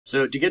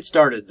So to get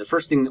started, the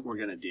first thing that we're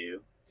going to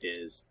do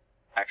is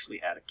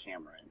actually add a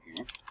camera in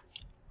here.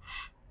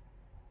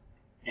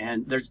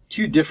 And there's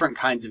two different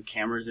kinds of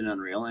cameras in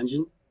Unreal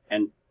Engine.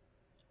 And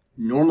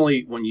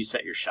normally when you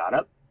set your shot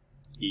up,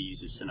 you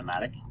use a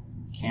cinematic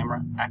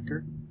camera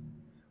actor.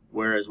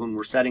 Whereas when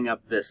we're setting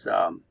up this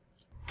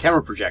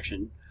camera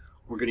projection,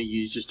 we're going to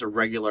use just a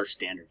regular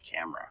standard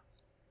camera.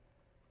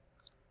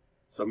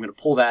 So I'm going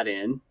to pull that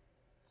in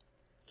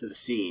to the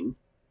scene.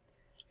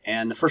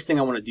 And the first thing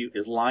I want to do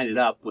is line it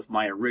up with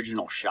my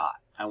original shot.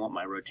 I want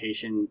my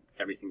rotation,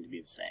 everything to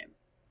be the same.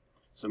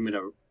 So I'm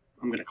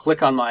going to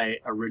click on my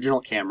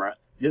original camera.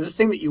 The other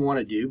thing that you want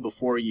to do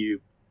before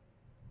you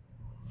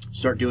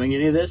start doing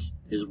any of this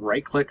is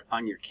right click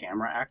on your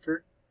camera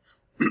actor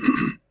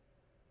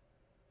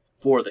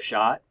for the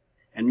shot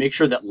and make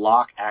sure that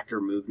lock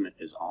actor movement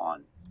is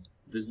on.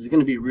 This is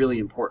going to be really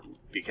important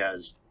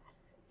because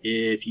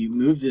if you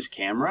move this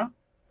camera,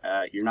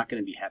 you're not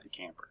going to be happy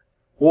camper.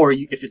 Or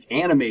if it's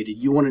animated,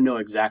 you want to know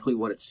exactly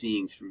what it's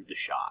seeing through the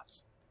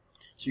shots.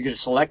 So you're going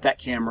to select that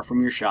camera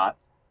from your shot,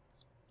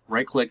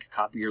 right click,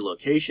 copy your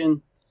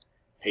location,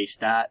 paste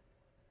that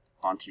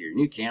onto your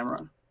new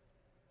camera.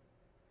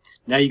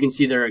 Now you can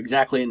see they're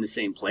exactly in the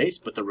same place,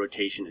 but the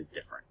rotation is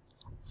different.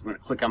 So I'm going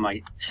to click on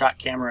my shot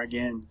camera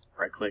again,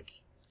 right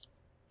click,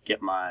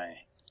 get my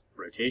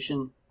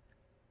rotation.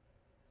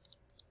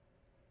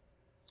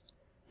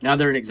 Now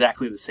they're in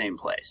exactly the same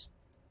place.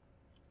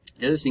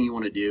 The other thing you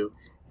want to do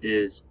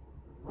is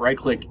right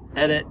click,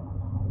 edit,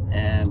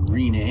 and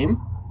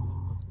rename.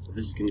 So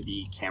this is going to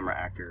be camera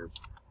actor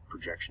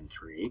projection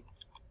 3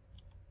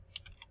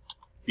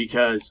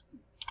 because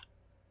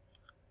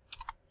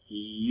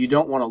you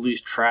don't want to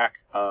lose track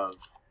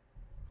of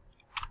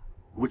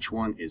which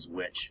one is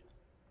which,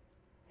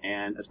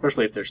 and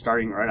especially if they're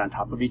starting right on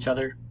top of each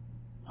other,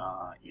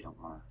 you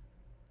don't want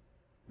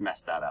to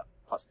mess that up.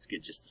 Plus it's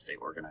good just to stay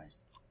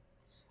organized.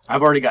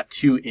 I've already got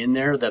 2 in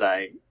there that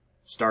I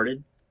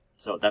started,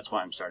 so that's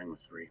why I'm starting with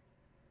 3.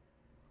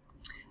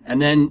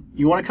 And then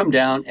you want to come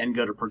down and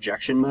go to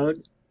projection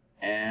mode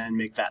and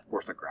make that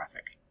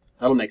orthographic.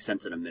 That'll make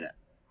sense in a minute.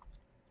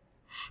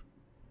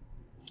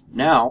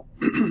 Now,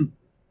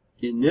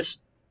 in this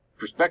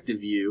perspective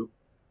view,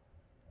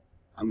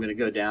 I'm going to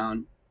go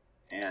down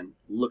and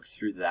look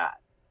through that.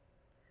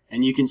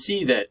 And you can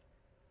see that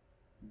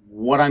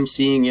what I'm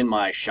seeing in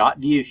my shot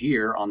view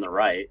here on the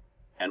right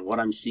and what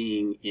I'm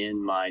seeing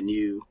in my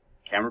new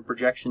camera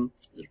projection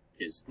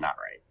is not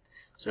right.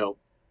 So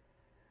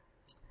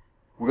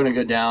we're going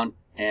to go down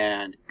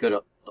and go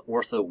to the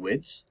ortho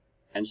width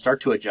and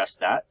start to adjust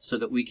that so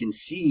that we can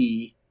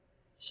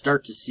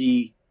start to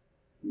see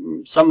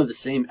some of the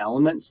same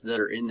elements that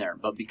are in there.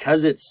 But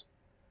because it's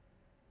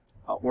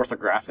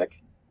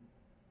orthographic,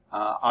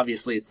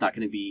 obviously it's not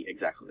going to be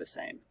exactly the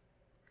same.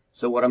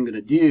 So what I'm going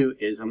to do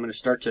is I'm going to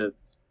start to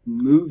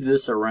move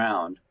this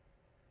around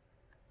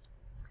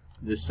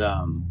this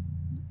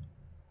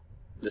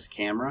this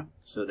camera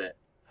so that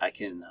I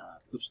can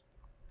oops,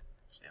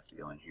 I have to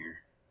go in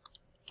here,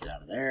 get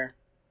out of there,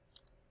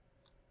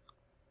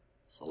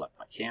 select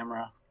my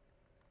camera,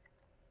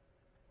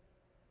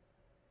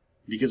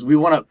 because we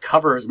want to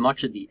cover as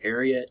much of the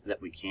area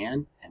that we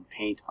can and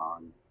paint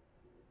on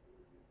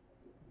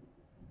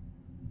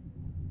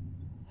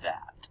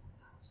that.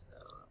 So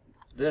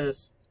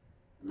this,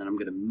 and then I'm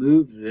going to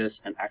move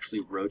this and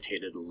actually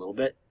rotate it a little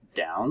bit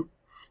down.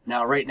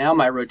 Now right now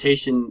my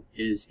rotation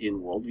is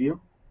in world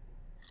view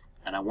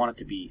and I want it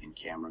to be in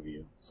camera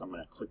view. So I'm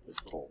going to click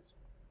this little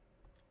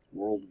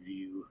world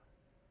view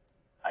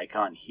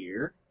icon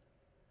here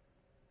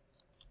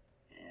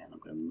and I'm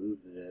going to move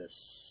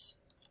this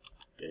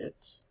a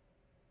bit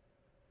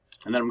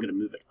and then I'm going to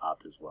move it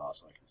up as well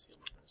so I can see a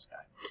little bit of the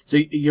sky. So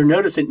you're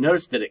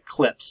notice that it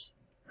clips,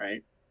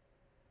 right?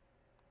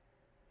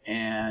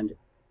 And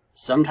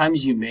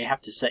sometimes you may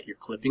have to set your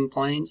clipping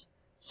planes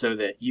so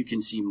that you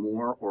can see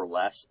more or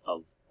less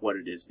of what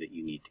it is that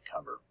you need to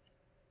cover.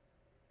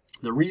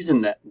 The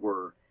reason that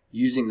we're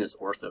using this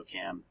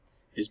orthocam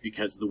is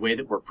because the way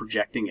that we're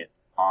projecting it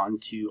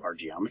onto our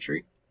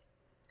geometry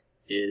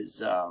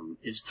is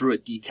through a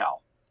decal,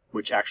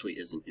 which actually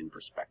isn't in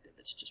perspective,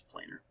 it's just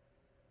planar.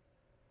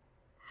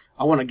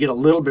 I want to get a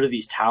little bit of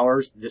these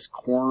towers, this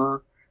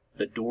corner,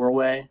 the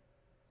doorway,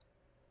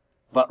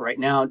 but right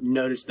now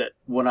notice that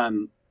when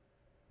I'm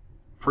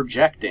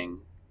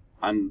projecting,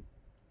 I'm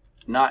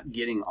not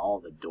getting all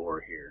the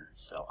door here,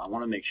 so I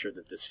want to make sure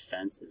that this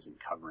fence isn't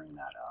covering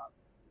that up.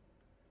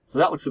 So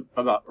that looks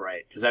about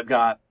right, because I've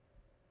got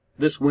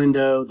this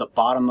window, the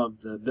bottom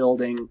of the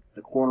building,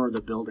 the corner of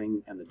the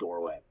building, and the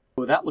doorway.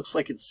 So that looks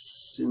like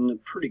it's in a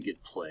pretty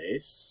good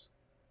place.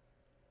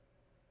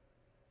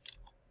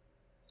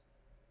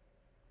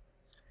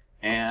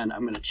 And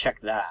I'm going to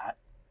check that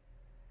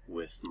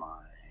with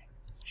my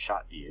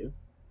shot view,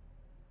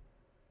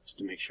 just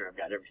to make sure I've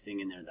got everything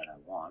in there that I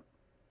want.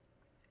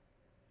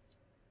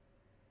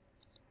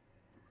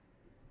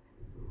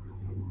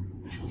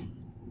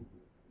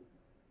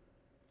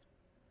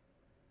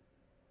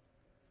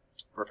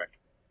 Perfect.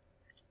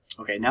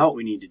 Okay, now what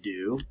we need to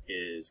do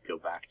is go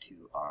back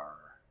to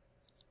our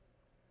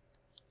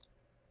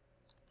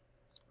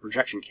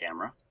projection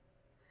camera.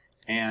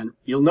 And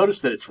you'll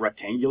notice that it's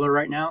rectangular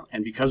right now,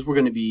 and because we're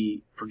going to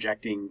be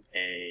projecting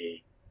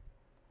a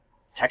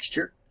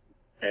texture,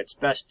 it's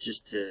best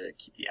just to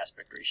keep the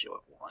aspect ratio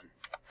at 1.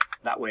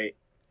 That way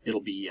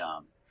it'll be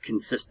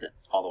consistent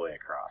all the way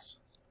across.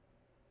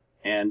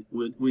 And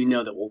we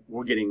know that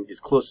we're getting as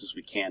close as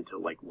we can to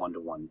like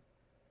 1-to-1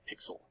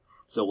 pixel.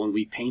 So when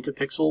we paint a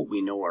pixel,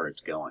 we know where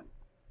it's going.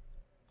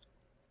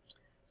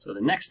 So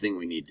the next thing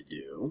we need to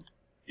do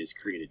is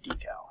create a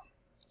decal.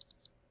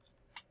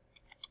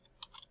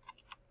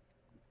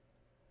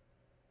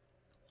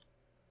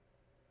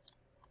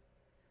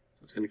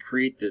 So it's going to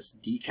create this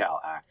decal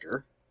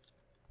actor.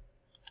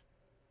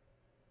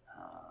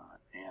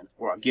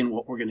 Again,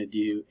 what we're going to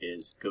do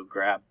is go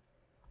grab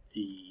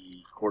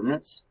the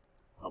coordinates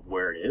of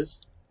where it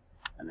is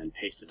and then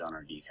paste it on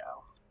our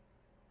decal.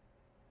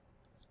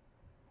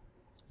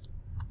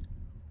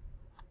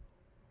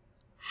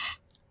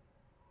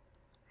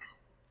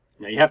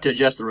 Now you have to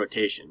adjust the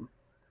rotation,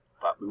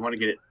 but we want to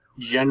get it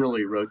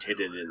generally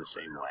rotated in the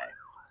same way.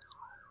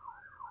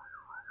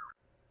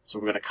 So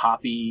we're going to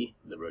copy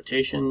the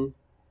rotation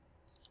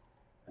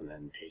and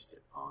then paste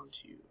it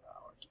onto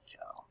our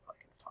decal, if I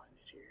can find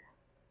it here.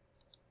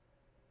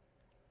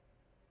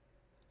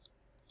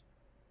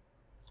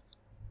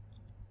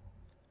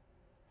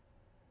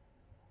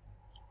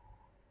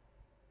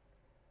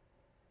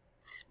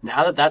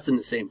 Now that that's in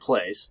the same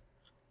place,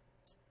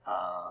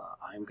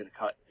 I'm going to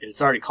cut.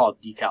 It's already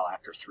called Decal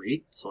Actor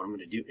 3. So what I'm going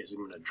to do is I'm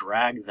going to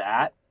drag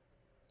that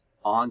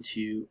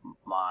onto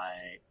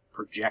my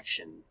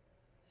projection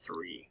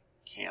 3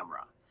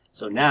 camera.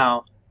 So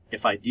now,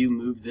 if I do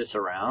move this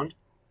around,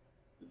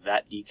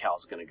 that decal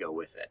is going to go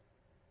with it.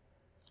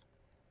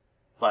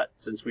 But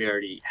since we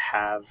already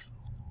have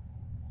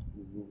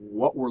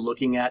what we're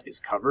looking at is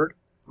covered,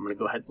 I'm going to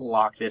go ahead and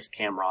lock this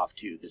camera off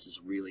too. This is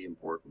really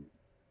important.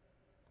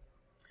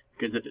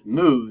 Because if it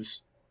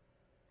moves,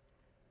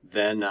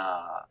 then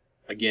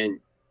again,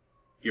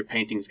 your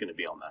painting is going to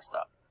be all messed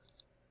up.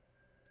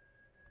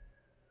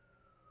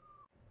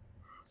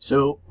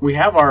 So we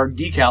have our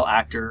decal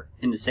actor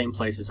in the same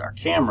place as our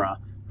camera,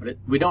 but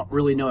we don't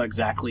really know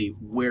exactly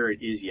where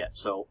it is yet.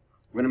 So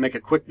we're going to make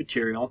a quick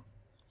material.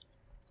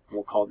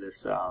 We'll call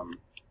this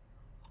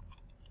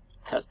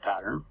test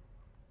pattern.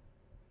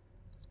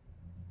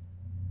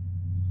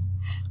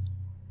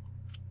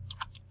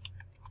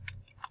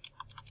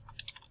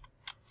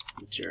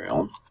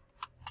 Material.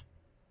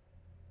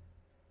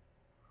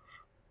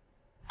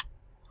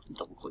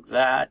 Double click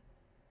that.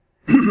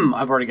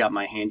 I've already got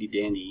my handy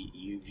dandy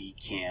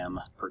UV cam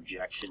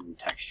projection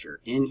texture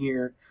in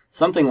here.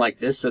 Something like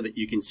this so that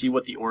you can see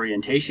what the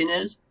orientation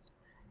is,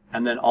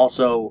 and then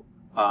also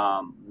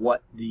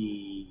what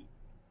the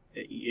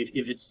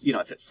if it's, you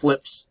know, if it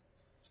flips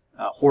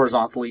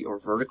horizontally or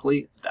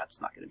vertically, that's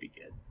not going to be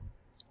good.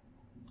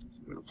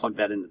 So we're going to plug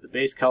that into the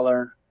base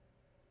color.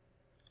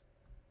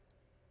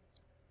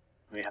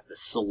 We have to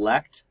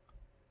select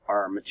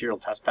our material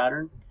test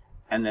pattern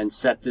and then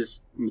set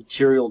this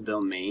material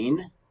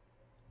domain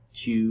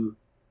to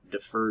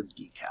deferred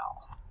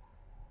decal.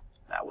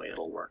 That way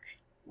it'll work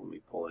when we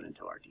pull it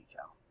into our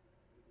decal.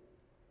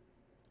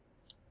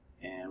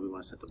 And we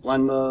want to set the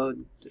blend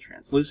mode to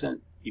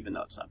translucent, even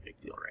though it's not a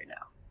big deal right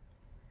now.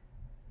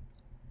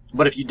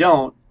 But if you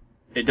don't,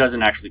 it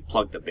doesn't actually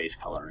plug the base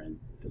color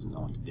in. It doesn't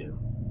know what to do,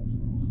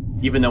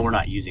 even though we're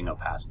not using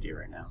opacity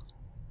right now.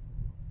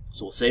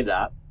 So we'll save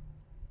that.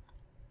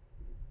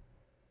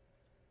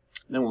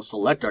 Then we'll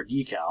select our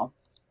decal,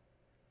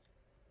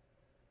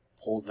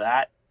 pull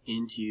that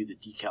into the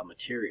decal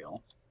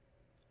material,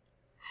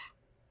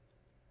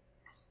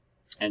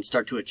 and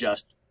start to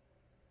adjust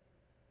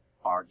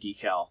our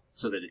decal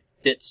so that it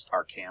fits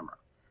our camera.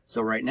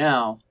 So right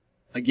now,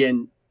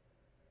 again,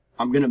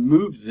 I'm going to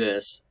move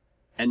this,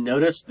 and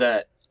notice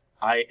that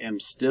I am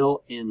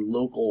still in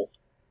local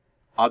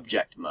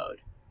object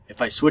mode.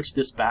 If I switch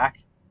this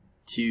back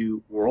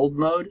to world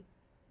mode,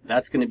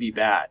 that's going to be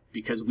bad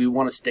because we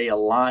want to stay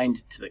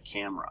aligned to the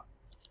camera.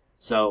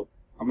 So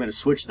I'm going to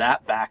switch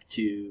that back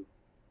to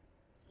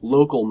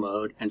local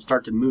mode and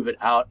start to move it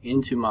out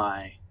into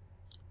my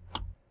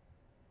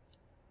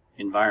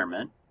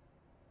environment.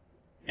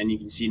 And you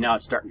can see now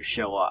it's starting to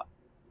show up,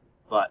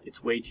 but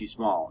it's way too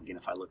small. Again,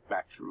 if I look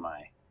back through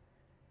my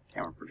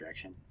camera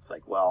projection, it's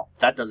like, well,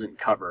 that doesn't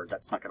cover,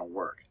 that's not going to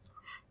work.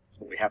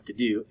 What we have to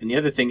do, and the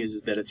other thing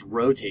is that it's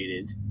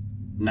rotated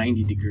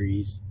 90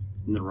 degrees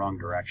in the wrong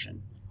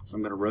direction. So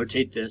I'm going to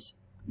rotate this,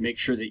 make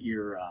sure that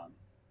your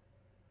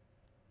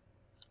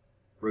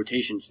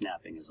rotation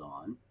snapping is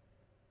on.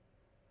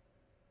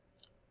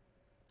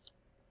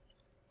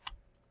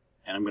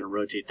 And I'm going to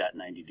rotate that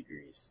 90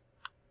 degrees.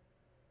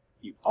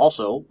 You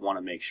also want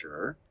to make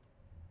sure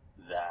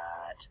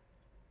that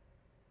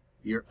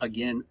you're,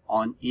 again,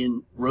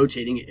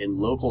 rotating it in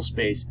local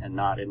space and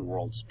not in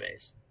world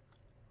space.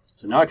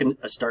 So now I can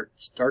start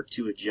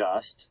to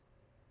adjust.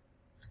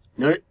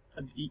 Note,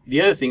 the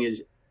other thing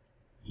is,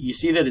 you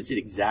see that it's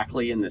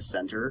exactly in the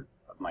center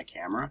of my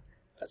camera.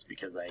 That's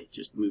because I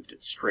just moved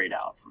it straight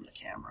out from the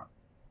camera.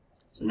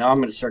 So now I'm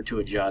going to start to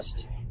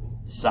adjust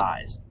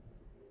size.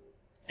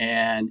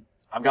 And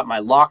I've got my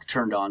lock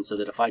turned on so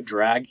that if I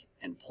drag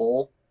and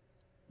pull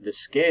the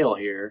scale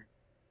here,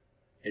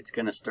 it's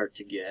going to start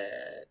to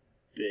get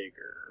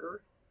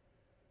bigger.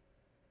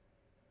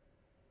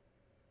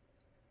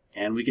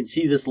 And we can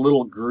see this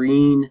little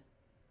green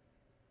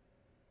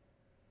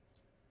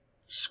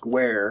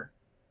square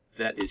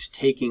that is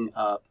taking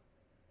up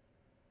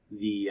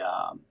the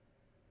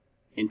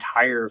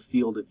entire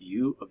field of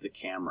view of the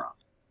camera.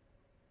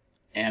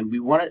 And we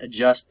want to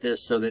adjust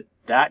this so that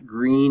that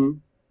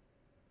green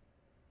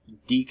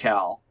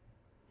decal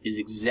is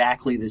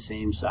exactly the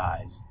same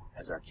size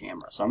as our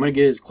camera. So I'm going to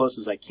get as close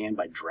as I can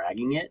by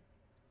dragging it,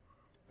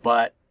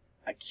 but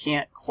I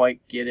can't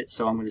quite get it,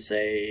 so I'm going to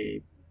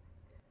say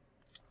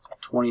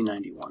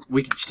 2091.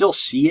 We can still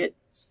see it,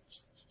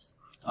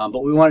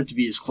 but we want it to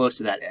be as close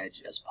to that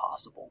edge as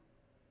possible.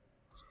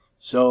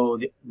 So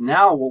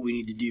now what we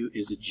need to do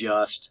is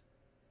adjust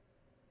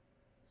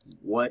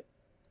what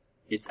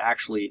it's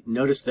actually,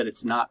 notice that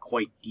it's not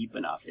quite deep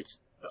enough.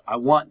 I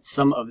want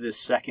some of this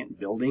second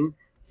building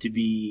to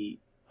be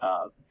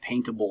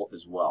paintable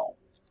as well.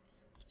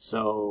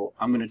 So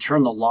I'm going to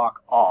turn the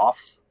lock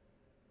off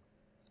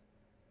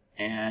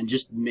and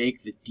just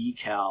make the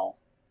decal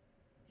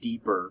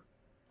deeper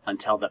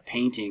until the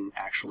painting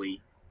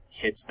actually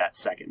hits that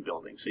second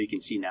building. So you can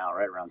see now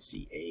right around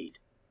C8.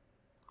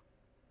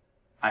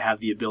 I have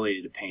the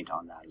ability to paint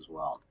on that as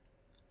well.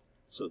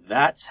 So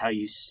that's how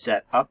you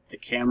set up the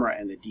camera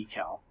and the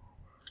decal.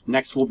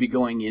 Next we'll be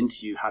going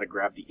into how to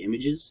grab the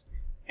images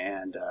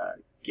and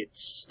get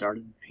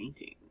started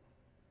painting.